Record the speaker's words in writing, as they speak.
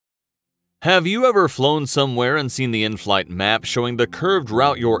Have you ever flown somewhere and seen the in-flight map showing the curved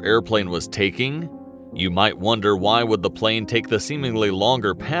route your airplane was taking? You might wonder, why would the plane take the seemingly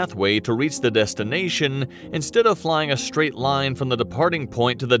longer pathway to reach the destination instead of flying a straight line from the departing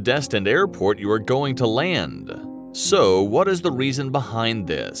point to the destined airport you are going to land? So, what is the reason behind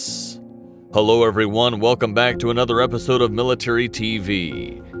this? Hello everyone, welcome back to another episode of Military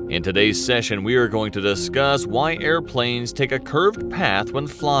TV. In today's session, we are going to discuss why airplanes take a curved path when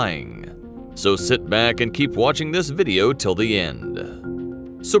flying. So sit back and keep watching this video till the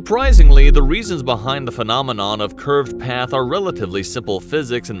end. Surprisingly, the reasons behind the phenomenon of curved path are relatively simple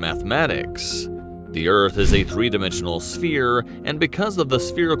physics and mathematics. The Earth is a three-dimensional sphere, and because of the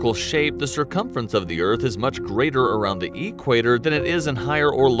spherical shape, the circumference of the Earth is much greater around the equator than it is in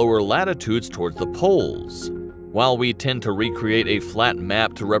higher or lower latitudes towards the poles. While we tend to recreate a flat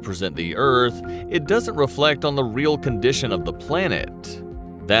map to represent the Earth, it doesn't reflect on the real condition of the planet.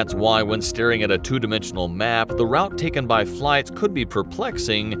 That's why when staring at a two-dimensional map, the route taken by flights could be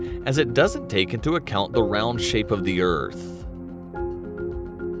perplexing, as it doesn't take into account the round shape of the Earth.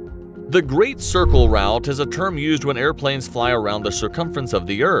 The Great Circle Route is a term used when airplanes fly around the circumference of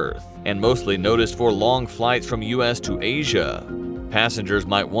the Earth, and mostly noticed for long flights from US to Asia. Passengers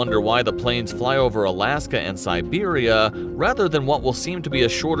might wonder why the planes fly over Alaska and Siberia rather than what will seem to be a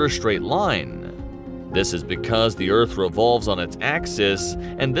shorter straight line. This is because the Earth revolves on its axis,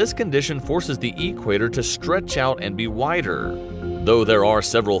 and this condition forces the equator to stretch out and be wider. Though there are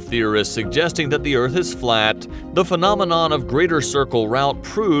several theorists suggesting that the Earth is flat, the phenomenon of Greater Circle Route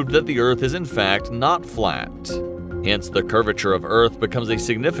proved that the Earth is in fact not flat. Hence, the curvature of Earth becomes a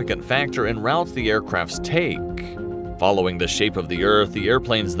significant factor in routes the aircrafts take. Following the shape of the Earth, the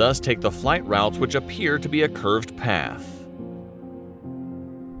airplanes thus take the flight routes which appear to be a curved path.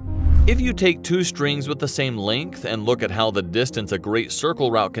 If you take two strings with the same length and look at how the distance a Great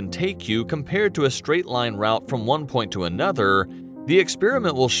Circle Route can take you compared to a straight line route from one point to another, the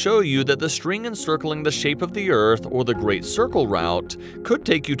experiment will show you that the string encircling the shape of the Earth, or the Great Circle Route, could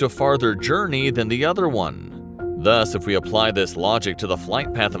take you to farther journey than the other one. Thus, if we apply this logic to the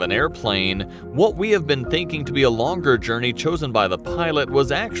flight path of an airplane, what we have been thinking to be a longer journey chosen by the pilot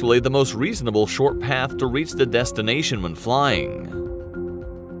was actually the most reasonable short path to reach the destination when flying.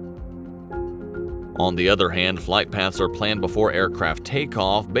 On the other hand, flight paths are planned before aircraft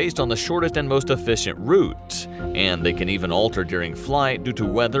takeoff based on the shortest and most efficient route, and they can even alter during flight due to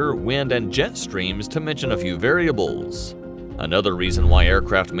weather, wind, and jet streams, to mention a few variables. Another reason why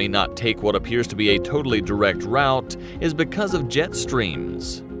aircraft may not take what appears to be a totally direct route is because of jet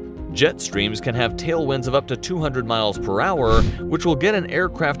streams. Jet streams can have tailwinds of up to 200 miles per hour, which will get an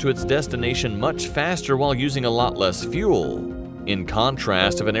aircraft to its destination much faster while using a lot less fuel. In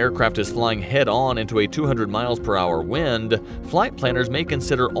contrast, if an aircraft is flying head-on into a 200 miles per hour wind, flight planners may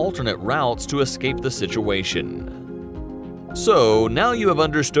consider alternate routes to escape the situation. So, now you have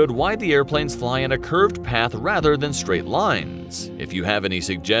understood why the airplanes fly in a curved path rather than straight lines. If you have any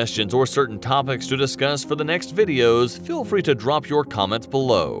suggestions or certain topics to discuss for the next videos, feel free to drop your comments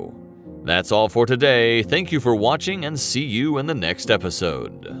below. That's all for today. Thank you for watching, and see you in the next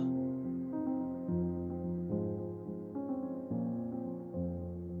episode.